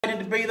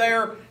to be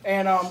there,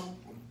 and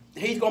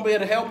he's going to be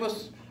able to help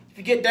us. If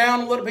you get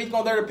down a little bit, he's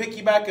going to be there to pick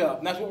you back up,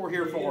 and that's what we're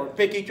here for.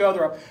 Pick each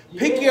other up.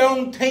 Pick your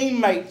own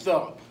teammates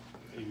up.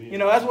 You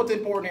know, that's what's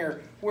important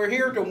here. We're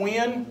here to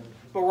win,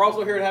 but we're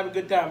also here to have a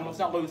good time, and let's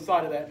not lose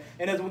sight of that.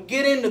 And as we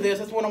get into this,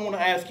 that's what I want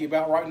to ask you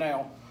about right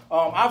now.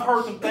 I've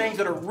heard some things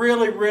that are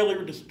really,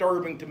 really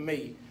disturbing to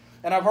me.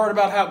 And I've heard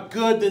about how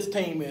good this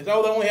team is.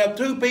 Oh, they only have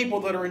 2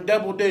 people that are in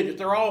double digits.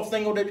 They're all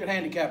single-digit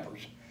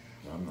handicappers.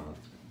 I'm not.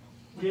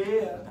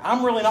 Yeah.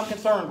 I'm really not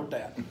concerned with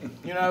that.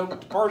 You know,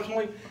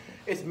 personally,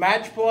 it's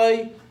match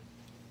play.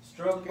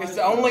 It's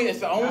the only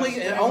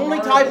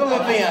type of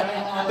event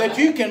that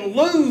you can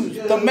lose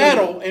the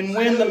medal and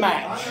win the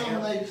match.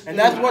 And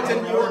that's what's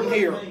important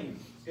here.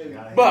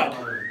 But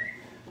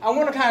I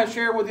want to kind of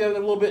share with you a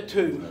little bit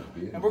too.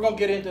 And we're going to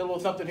get into a little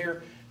something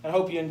here, and I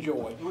hope you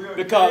enjoy.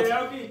 Because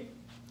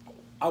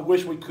I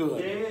wish we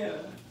could. Yeah.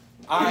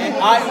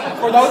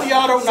 For those of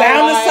y'all don't know,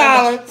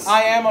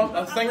 I am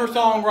a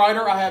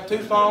singer-songwriter. I have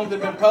 2 songs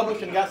that have been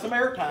published and got some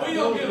airtime.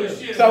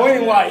 So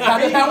anyway,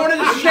 I wanted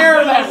to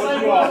share that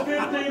with you all.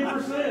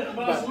 15%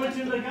 by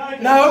switching the guy.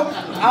 No,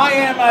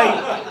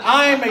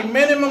 I am a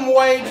minimum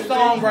wage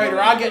songwriter.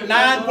 I get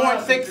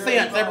 9.6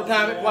 cents every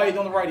time it plays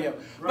on the radio.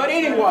 But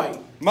anyway,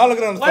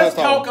 let's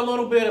talk a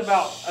little bit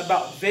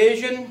about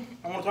vision.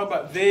 I want to talk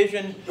about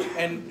vision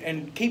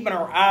and keeping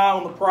our eye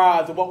on the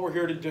prize of what we're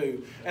here to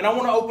do. And I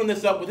want to open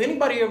this up with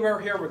anybody ever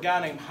heard of a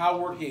guy named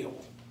Harrell Hill?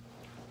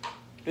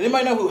 Does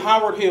anybody know who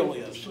Harrell Hill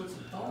is?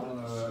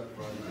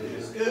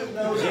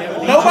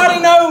 Nobody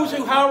knows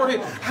who Harrell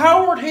Hill is.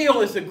 Harrell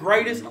Hill is the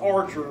greatest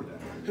archer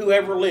who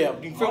ever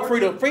lived. You can feel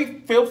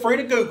free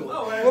to Google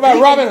it. What about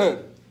Robin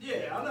Hood?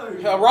 Yeah, I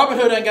know. Robin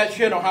Hood ain't got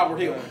shit on Harrell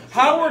Hill.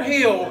 Harrell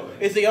Hill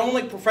is the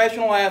only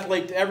professional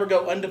athlete to ever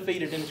go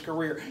undefeated in his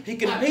career. He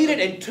competed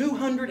in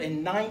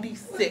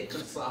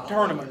 296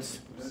 tournaments.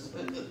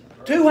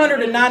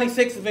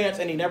 296 events,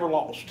 and he never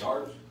lost.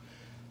 Darts?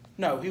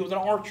 No, he was an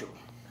archer.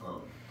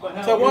 But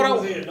how good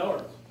was he at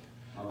darts?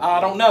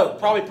 I don't know.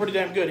 Probably pretty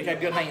damn good. He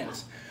had good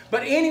hands.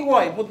 But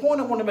anyway, the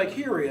point I want to make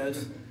here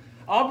is,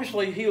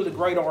 obviously, he was a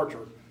great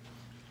archer.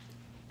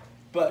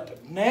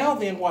 But now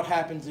then what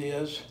happens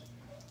is,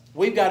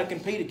 we've got to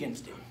compete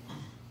against him.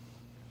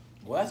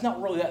 Well, that's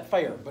not really that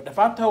fair. But if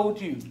I told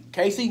you,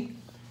 Casey,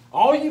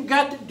 all you've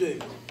got to do,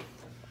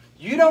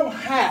 you don't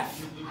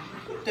have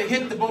to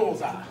hit the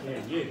bullseye.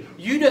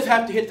 You just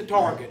have to hit the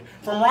target.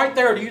 From right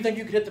there, do you think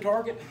you can hit the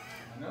target?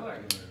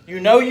 You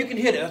know you can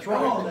hit it. That's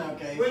right.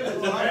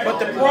 But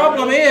the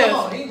problem is,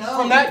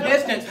 from that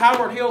distance,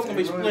 Howard Hill's going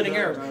to be splitting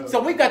arrows. So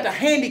we've got to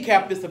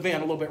handicap this event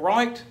a little bit,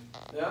 right?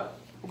 Yeah.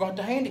 We're going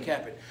to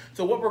handicap it.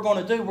 So what we're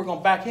going to do, we're going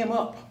to back him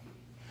up.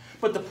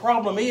 But the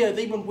problem is,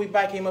 even if we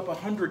back him up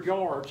 100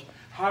 yards,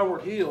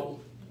 Howard Hill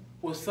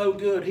was so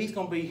good, he's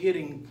going to be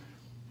hitting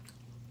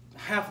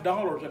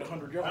 $50 at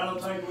 100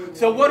 yards.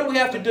 So what do we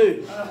have to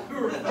do?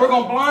 We're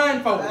going to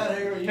blindfold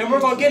him, and we're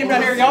going to get him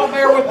down here. Y'all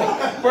bear with me.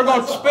 We're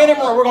going to spin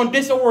him, or we're going to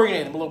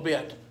disorient him a little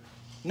bit.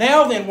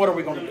 Now then, what are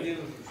we going to do?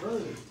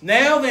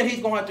 Now then, he's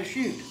going to have to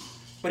shoot.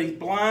 But he's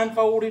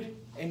blindfolded,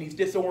 and he's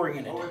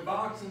disoriented. Are we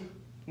boxing?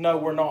 No,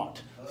 we're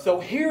not. So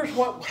here's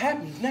what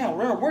happens now.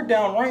 Remember, we're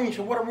downrange,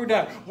 so what are we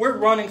doing? We're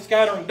running,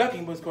 scattering,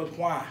 ducking, because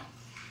why?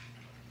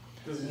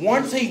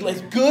 Once he's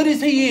as good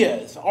as he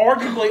is,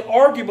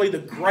 arguably the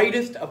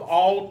greatest of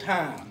all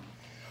time,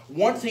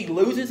 once he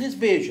loses his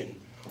vision,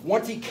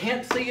 once he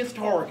can't see his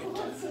target,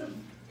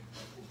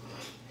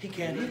 he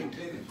can't hit it.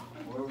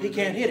 He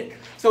can't hit it.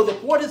 So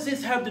what does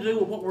this have to do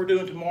with what we're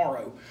doing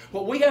tomorrow?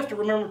 What we have to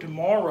remember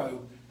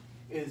tomorrow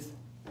is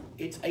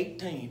it's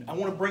 18. I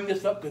want to bring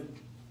this up because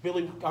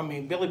Billy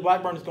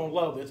Blackburn is going to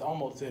love this. I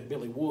almost said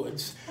Billy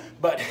Woods.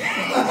 But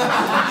Tiger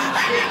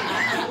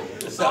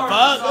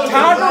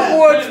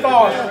Woods'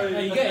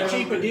 father. You got a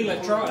cheaper deal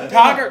at try.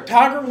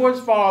 Tiger Woods'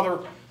 father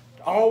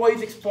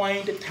always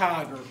explained to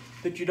Tiger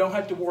that you don't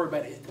have to worry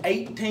about it. It's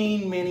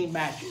 18 mini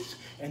matches.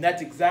 And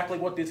that's exactly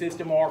what this is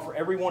tomorrow for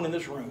everyone in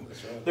this room.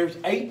 Right. There's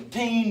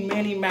 18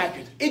 mini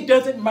matches. It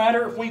doesn't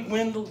matter if we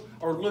win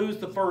or lose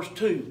the first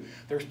 2.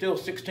 There's still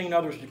 16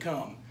 others to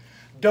come.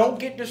 Don't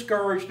get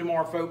discouraged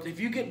tomorrow, folks. If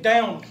you get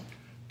down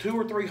 2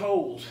 or 3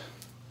 holes,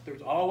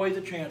 there's always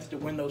a chance to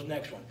win those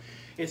next ones.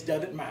 It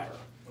doesn't matter.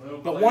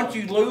 But once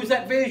you lose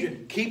that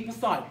vision, keep the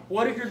sight.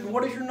 What is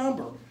your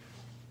number?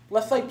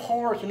 Let's say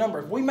par is the number.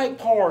 If we make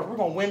pars, we're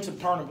going to win some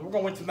tournaments. We're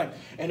going to win some things.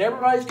 And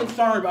everybody's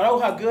concerned about, oh,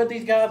 how good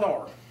these guys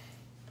are.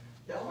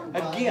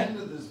 Again,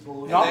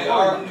 they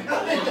are.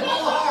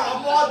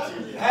 I'm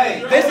watching.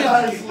 Hey,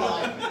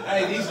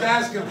 these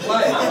guys can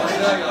play.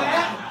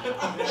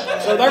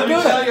 So they're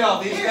good.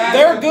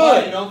 They're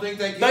good.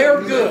 They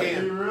are good.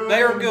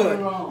 They are good.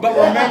 But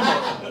remember,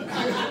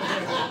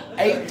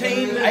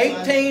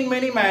 18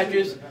 mini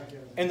matches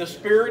in the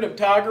spirit of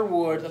Tiger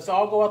Woods. Let's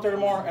all go out there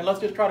tomorrow and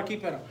let's just try to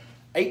keep it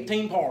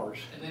 18 pars.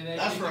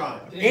 That's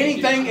right.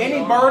 Anything,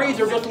 any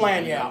birdies or just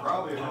lanyap.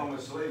 Probably home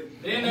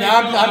asleep. No,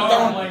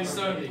 I'm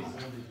throwing.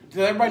 Does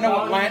everybody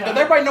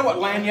know what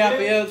lanyap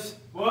is?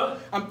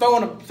 What? I'm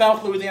throwing a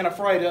South Louisiana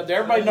freight up there.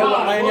 Everybody know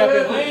what lanyap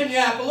is.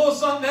 Lanyap, a little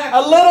something extra.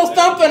 A little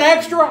something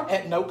extra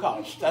at no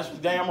cost. That's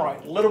damn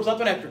right. A little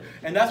something extra.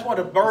 And that's what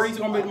a birdie's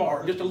going to be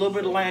tomorrow. Just a little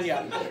bit of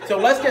lanyap. So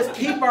let's just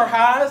keep our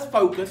eyes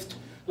focused.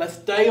 Let's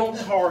stay on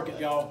target,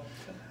 y'all.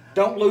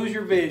 Don't lose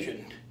your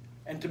vision.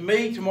 And to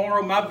me,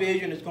 tomorrow, my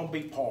vision is going to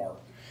be par.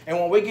 And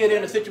when we get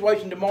in a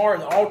situation tomorrow,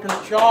 an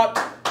alternate shot,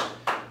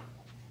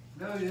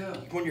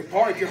 when your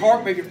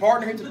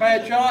partner hits a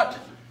bad shot,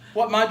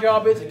 what my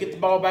job is to get the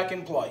ball back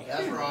in play.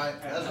 That's right.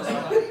 That's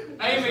right.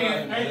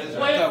 Amen.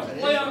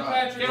 Play on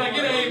Patrick. Can I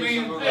get an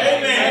amen?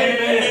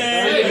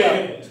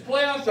 Amen.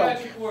 Play on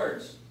Patrick's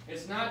words.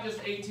 It's not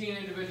just 18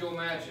 individual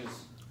matches.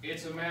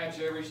 It's a match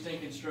every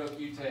stinking stroke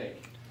you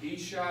take.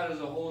 Each shot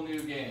is a whole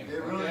new game.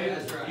 It really Okay?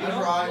 is. That's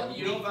right.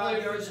 You don't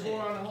play for the score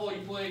on the hole.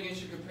 You play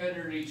against your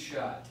competitor at each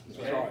shot.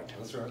 Okay? That's right.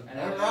 That's right. And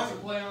that's a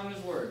play on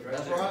his words, right?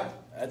 That's there. right.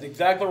 That's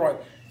exactly right.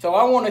 So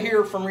I want to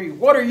hear from you.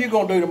 What are you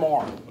going to do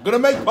tomorrow? Gonna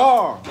make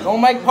par.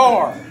 Going to make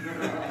par.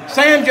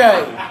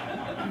 Sanjay,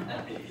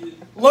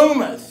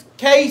 Loomis,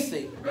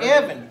 Casey,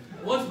 Evan.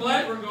 What's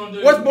Blackburn going to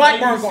do? What's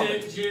Blackburn going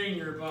to do?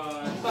 Junior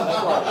pod. So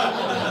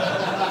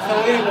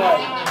anyway,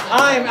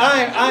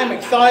 I'm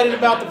excited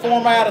about the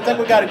format. I think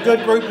we got a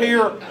good group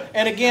here.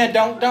 And again,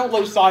 don't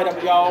lose sight of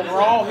it, y'all.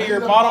 We're all here.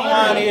 Bottom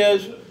line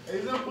is,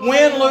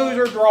 win, lose,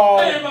 or draw,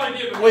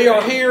 we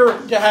are here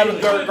to have a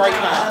great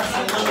time.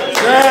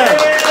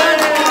 Yeah.